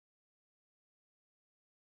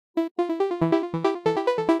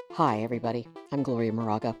Hi, everybody. I'm Gloria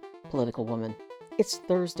Moraga, political woman. It's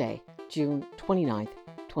Thursday, June 29th,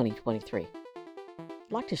 2023. I'd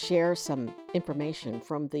like to share some information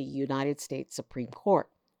from the United States Supreme Court,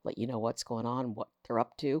 let you know what's going on, what they're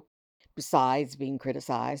up to, besides being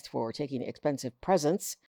criticized for taking expensive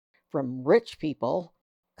presents from rich people.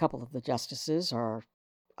 A couple of the justices are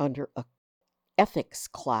under a ethics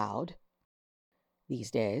cloud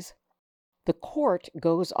these days. The court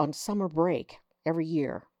goes on summer break every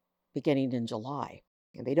year, beginning in July,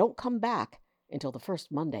 and they don't come back until the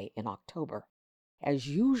first Monday in October. As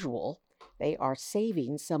usual, they are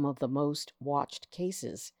saving some of the most watched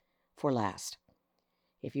cases for last.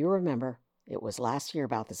 If you remember, it was last year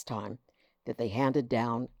about this time that they handed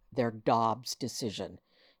down their Dobbs decision,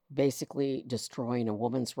 basically destroying a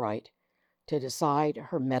woman's right to decide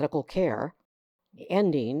her medical care,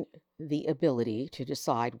 ending the ability to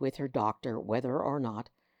decide with her doctor whether or not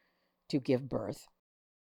to give birth.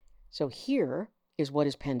 So here is what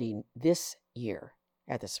is pending this year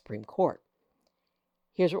at the Supreme Court.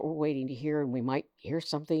 Here's what we're waiting to hear, and we might hear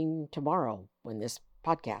something tomorrow when this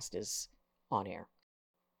podcast is on air.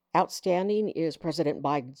 Outstanding is President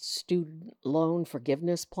Biden's student loan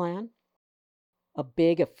forgiveness plan, a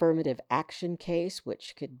big affirmative action case,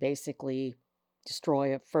 which could basically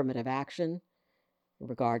destroy affirmative action in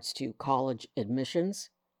regards to college admissions,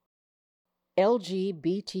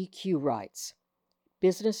 LGBTQ rights,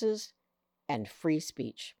 businesses, and free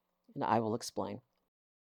speech, and I will explain.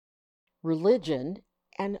 Religion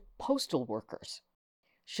and postal workers.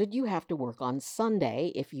 Should you have to work on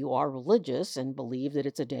Sunday if you are religious and believe that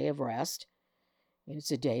it's a day of rest, and it's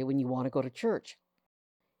a day when you want to go to church?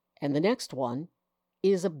 And the next one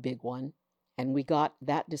is a big one, and we got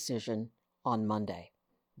that decision on Monday.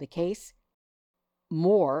 The case,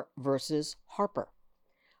 Moore versus Harper.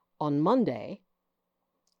 On Monday,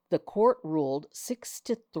 the court ruled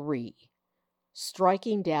 6-3,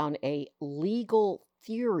 striking down a legal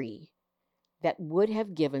theory that would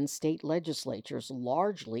have given state legislatures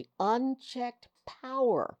largely unchecked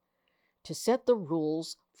power to set the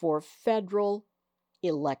rules for federal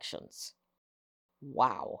elections.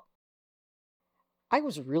 Wow. I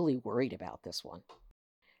was really worried about this one.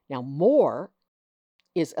 Now, Moore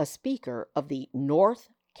is a speaker of the North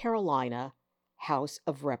Carolina House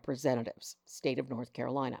of Representatives, state of North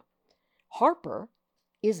Carolina. Harper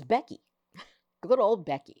is Becky. Good old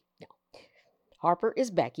Becky. No. Harper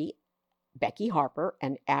is Becky Harper,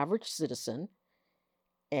 an average citizen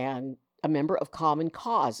and a member of Common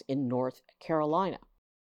Cause in North Carolina.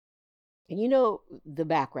 And you know the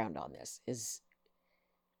background on this is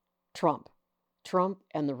Trump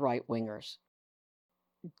and the right-wingers.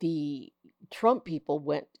 The Trump people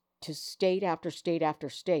went to state after state after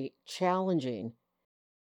state challenging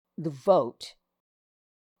the vote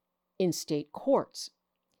in state courts.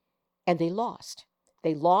 And they lost.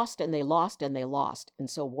 They lost and they lost and they lost. And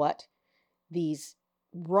so what these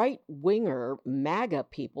right-winger MAGA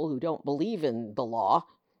people who don't believe in the law,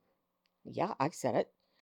 yeah, I said it,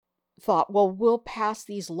 thought, well, we'll pass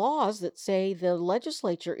these laws that say the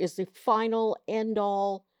legislature is the final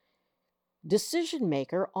end-all decision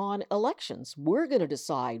maker on elections. We're going to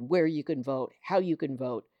decide where you can vote, how you can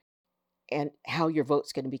vote, and how your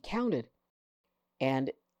vote's going to be counted. And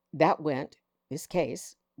this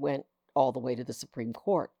case went all the way to the Supreme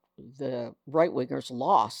Court. The right-wingers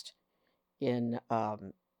lost in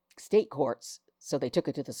state courts, so they took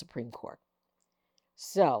it to the Supreme Court.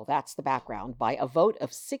 So that's the background. By a vote of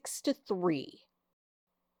 6-3,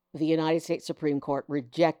 the United States Supreme Court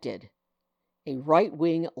rejected a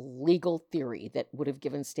right-wing legal theory that would have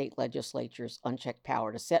given state legislatures unchecked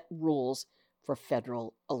power to set rules for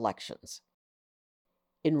federal elections.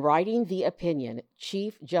 In writing the opinion,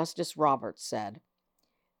 Chief Justice Roberts said,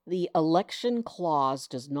 "The election clause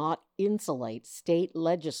does not insulate state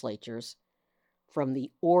legislatures from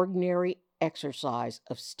the ordinary exercise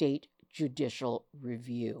of state judicial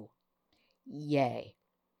review." Yay.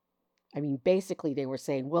 I mean, basically they were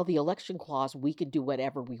saying, well, the election clause, we can do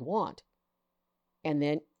whatever we want. And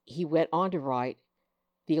then he went on to write,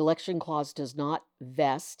 the election clause does not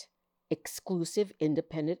vest exclusive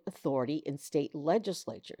independent authority in state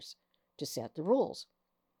legislatures to set the rules.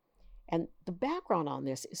 And the background on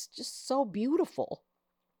this is just so beautiful.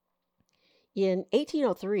 In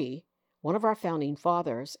 1803, one of our founding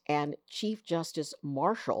fathers and Chief Justice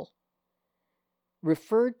Marshall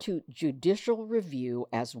referred to judicial review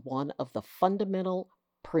as one of the fundamental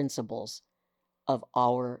principles of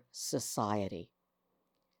our society.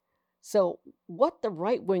 So what the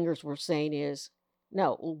right-wingers were saying is,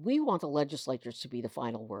 no, we want the legislatures to be the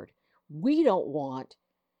final word. We don't want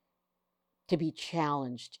to be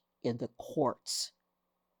challenged in the courts.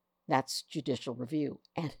 That's judicial review.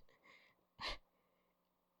 And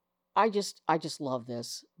I just love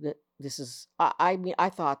this. That this is I mean, I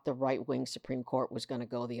thought the right-wing Supreme Court was going to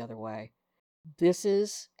go the other way. This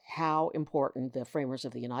is how important the framers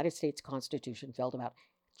of the United States Constitution felt about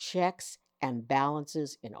checks and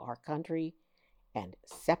balances in our country and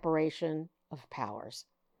separation of powers.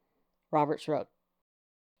 Roberts wrote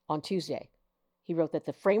on Tuesday, he wrote that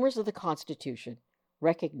the framers of the Constitution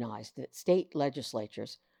recognized that state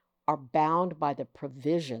legislatures are bound by the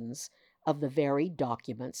provisions of the very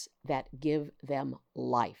documents that give them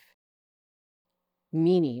life,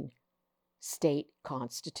 meaning state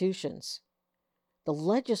constitutions. The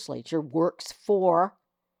legislature works for,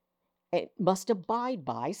 it must abide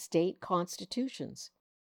by state constitutions.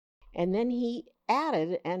 And then he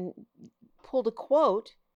added and pulled a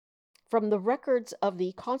quote from the records of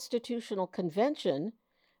the Constitutional Convention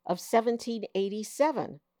of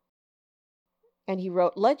 1787. And he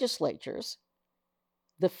wrote, legislatures,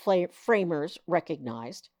 the framers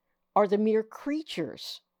recognized, are the mere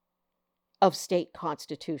creatures of state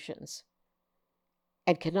constitutions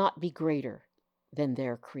and cannot be greater than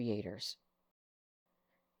their creators.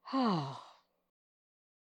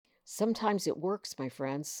 Sometimes it works, my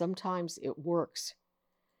friends. Sometimes it works.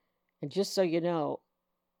 And just so you know,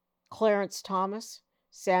 Clarence Thomas,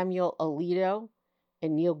 Samuel Alito,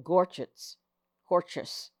 and Neil Gorsuch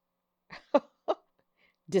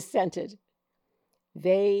dissented.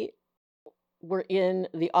 They were in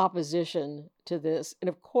the opposition to this. And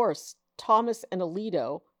of course, Thomas and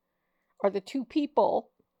Alito are the two people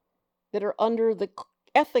that are under the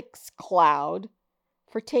ethics cloud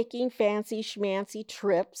for taking fancy schmancy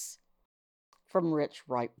trips from rich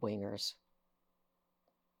right-wingers.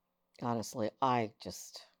 Honestly,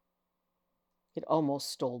 it almost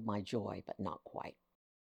stole my joy, but not quite.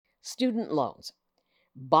 Student loans.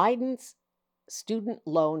 Biden's student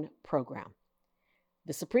loan program.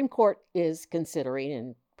 The Supreme Court is considering,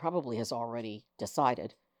 and probably has already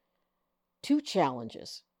decided, two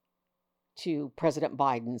challenges to President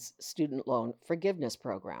Biden's student loan forgiveness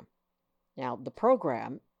program. Now, the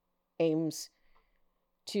program aims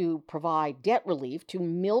to provide debt relief to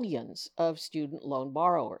millions of student loan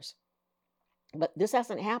borrowers. But this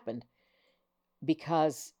hasn't happened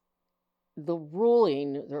because the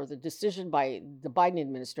ruling or the decision by the Biden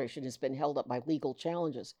administration has been held up by legal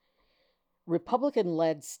challenges.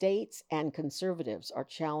 Republican-led states and conservatives are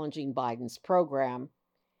challenging Biden's program,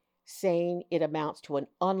 saying it amounts to an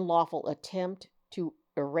unlawful attempt to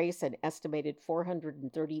erase an estimated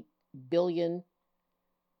 $430 billion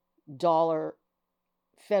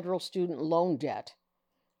federal student loan debt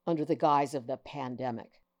under the guise of the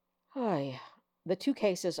pandemic. The two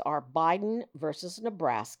cases are Biden versus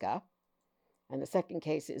Nebraska, and the second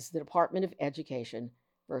case is the Department of Education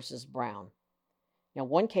versus Brown. Now,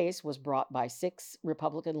 one case was brought by 6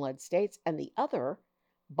 Republican-led states, and the other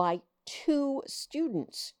by 2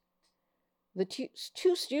 students. The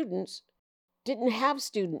two students didn't have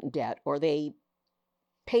student debt, or they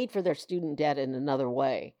paid for their student debt in another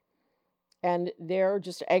way. And they're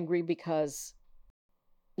just angry because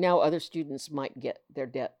now other students might get their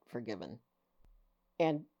debt forgiven.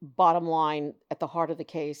 And bottom line, at the heart of the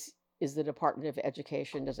case is the Department of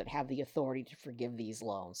Education doesn't have the authority to forgive these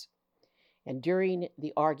loans. And during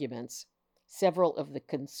the arguments, several of the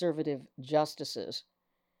conservative justices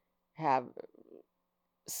have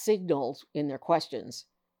signaled in their questions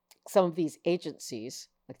some of these agencies,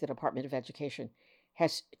 like the Department of Education,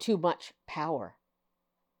 has too much power,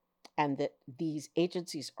 and that these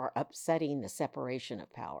agencies are upsetting the separation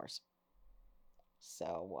of powers.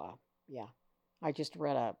 So, I just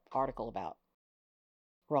read an article about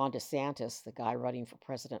Ron DeSantis, the guy running for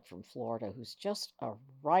president from Florida, who's just a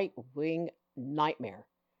right-wing nightmare,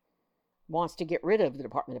 wants to get rid of the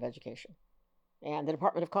Department of Education and the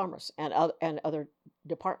Department of Commerce and other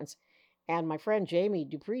departments. And my friend Jamie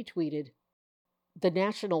Dupree tweeted, the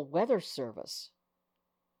National Weather Service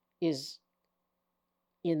is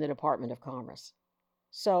in the Department of Commerce.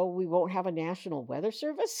 So we won't have a National Weather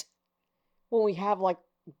Service when we have like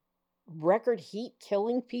record heat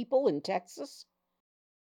killing people in Texas?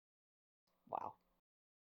 Wow.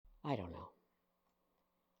 I don't know.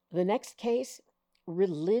 The next case,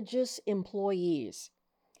 religious employees.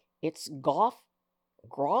 It's Groff,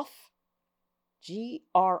 Groff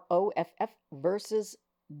versus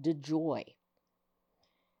DeJoy.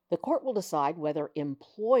 The court will decide whether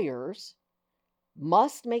employers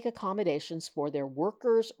must make accommodations for their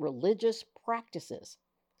workers' religious practices.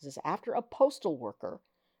 This is after a postal worker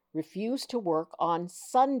refused to work on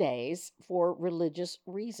Sundays for religious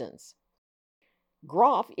reasons.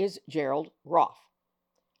 Groff is Gerald Groff.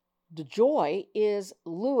 DeJoy is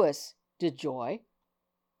Louis DeJoy,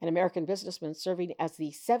 an American businessman serving as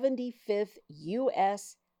the 75th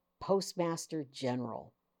U.S. Postmaster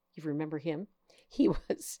General. You remember him? He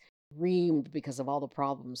was reamed because of all the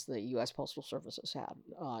problems the U.S. Postal Service has had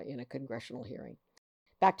in a congressional hearing.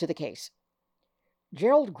 Back to the case.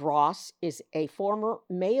 Gerald Gross is a former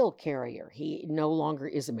mail carrier. He no longer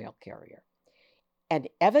is a mail carrier. An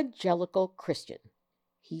evangelical Christian.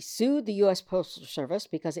 He sued the U.S. Postal Service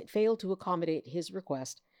because it failed to accommodate his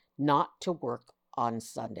request not to work on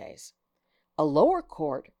Sundays. A lower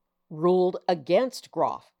court ruled against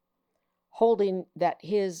Groff, holding that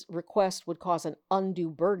his request would cause an undue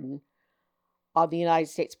burden on the United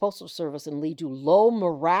States Postal Service and lead to low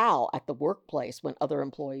morale at the workplace when other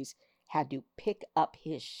employees had to pick up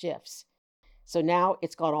his shifts. So now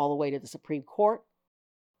it's gone all the way to the Supreme Court.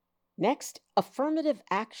 Next, affirmative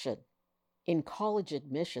action in college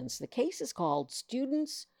admissions. The case is called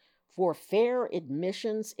Students for Fair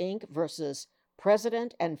Admissions, Inc. versus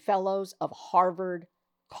President and Fellows of Harvard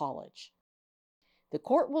College. The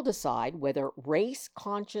court will decide whether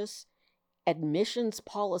race-conscious admissions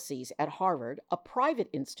policies at Harvard, a private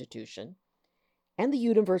institution, and the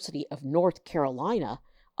University of North Carolina,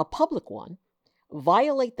 a public one,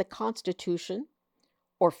 violate the Constitution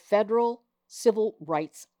or federal civil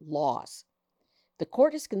rights laws. The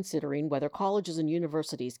court is considering whether colleges and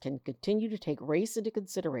universities can continue to take race into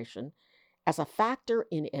consideration as a factor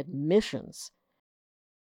in admissions.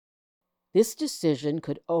 This decision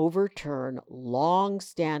could overturn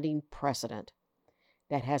long-standing precedent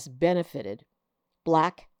that has benefited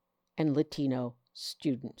Black and Latino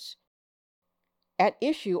students. At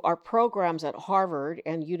issue are programs at Harvard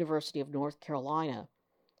and University of North Carolina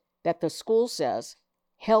that the school says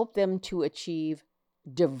help them to achieve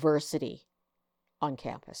diversity on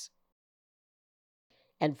campus.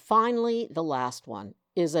 And finally, the last one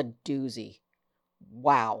is a doozy.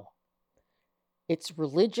 Wow. It's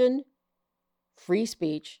religion, free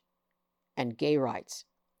speech, and gay rights.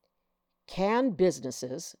 Can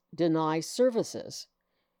businesses deny services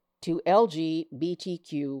to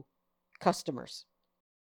LGBTQ customers?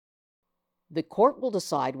 The court will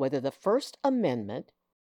decide whether the First Amendment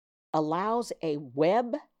allows a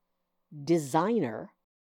web designer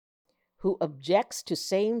who objects to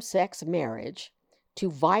same-sex marriage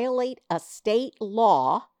to violate a state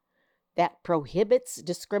law that prohibits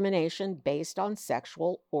discrimination based on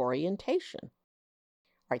sexual orientation. All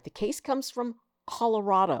right, the case comes from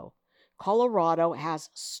Colorado. Colorado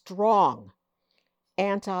has strong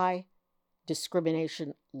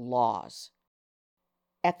anti-discrimination laws.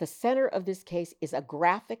 At the center of this case is a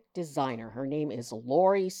graphic designer. Her name is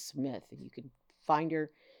Lori Smith. You can find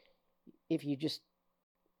her if you just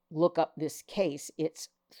look up this case. It's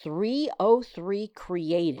 303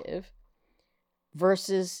 Creative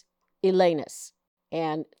versus Elanus.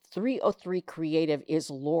 And 303 Creative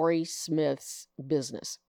is Lori Smith's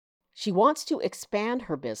business. She wants to expand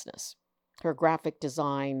her business, her graphic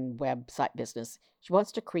design website business. She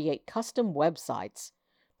wants to create custom websites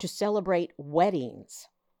to celebrate weddings.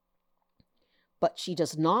 But she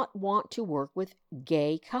does not want to work with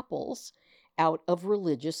gay couples out of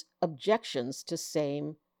religious objections to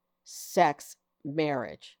same-sex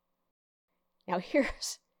marriage. Now,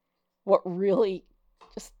 here's what really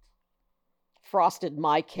just frosted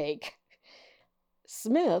my cake.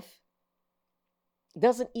 Smith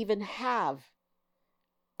doesn't even have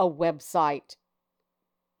a wedding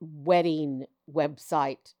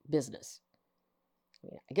website business.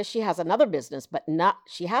 I guess she has another business, but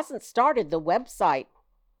she hasn't started the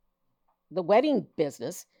wedding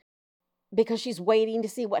business, because she's waiting to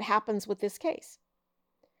see what happens with this case.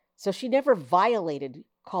 So she never violated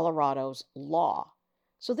Colorado's law.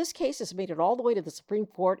 So this case has made it all the way to the Supreme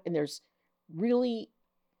Court, and there's really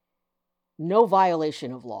no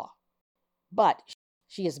violation of law. But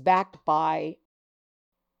she is backed by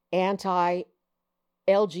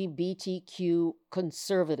anti-LGBTQ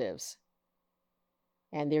conservatives,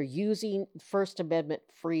 and they're using First Amendment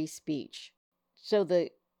free speech. So the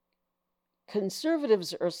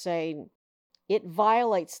conservatives are saying it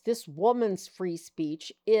violates this woman's free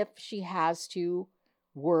speech if she has to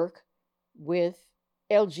work with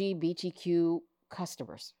LGBTQ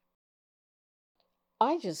customers.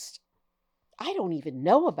 I don't even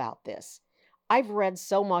know about this. I've read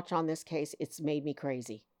so much on this case, it's made me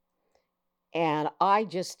crazy. And I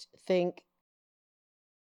just think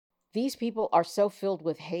these people are so filled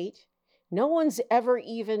with hate. No one's ever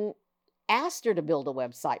even asked her to build a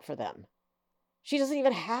website for them. She doesn't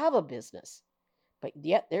even have a business. But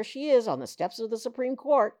yet there she is on the steps of the Supreme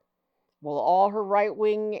Court Well, all her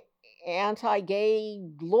right-wing anti-gay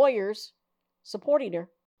lawyers supporting her.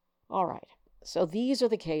 All right. So these are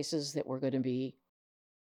the cases that we're going to be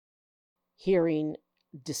hearing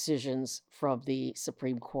decisions from the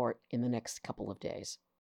Supreme Court in the next couple of days.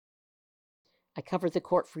 I covered the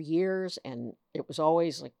court for years, and it was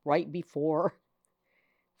always like right before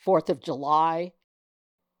 4th of July.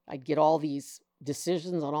 I'd get all these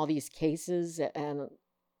decisions on all these cases, and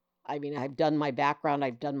I mean, I've done my background,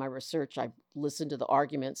 I've done my research, I've listened to the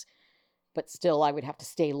arguments, but still I would have to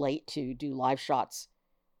stay late to do live shots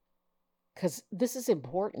because this is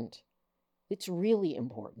important. It's really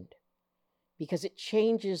important because it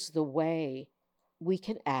changes the way we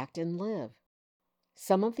can act and live.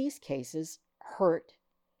 Some of these cases hurt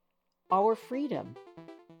our freedom,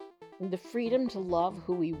 the freedom to love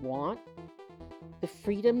who we want, the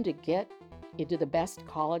freedom to get into the best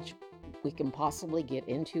college we can possibly get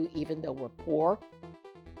into, even though we're poor.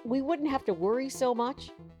 We wouldn't have to worry so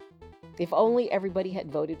much if only everybody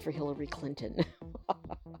had voted for Hillary Clinton.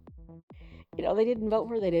 They didn't vote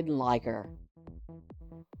for her, they didn't like her.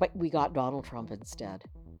 But we got Donald Trump instead,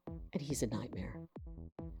 and he's a nightmare.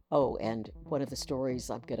 Oh, and one of the stories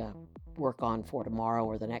I'm going to work on for tomorrow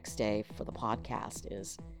or the next day for the podcast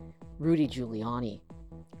is Rudy Giuliani.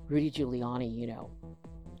 Rudy Giuliani,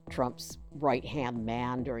 Trump's right-hand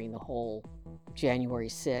man during the whole January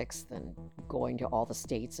 6th and going to all the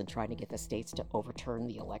states and trying to get the states to overturn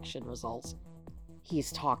the election results.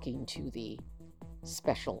 He's talking to the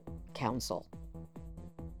special counsel.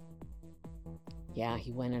 Yeah,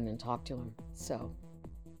 he went in and talked to him. So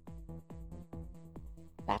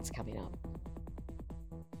that's coming up.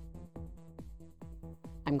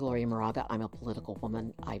 I'm Gloria Moraga. I'm a political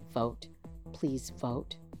woman. I vote. Please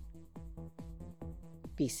vote.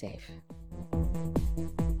 Be safe.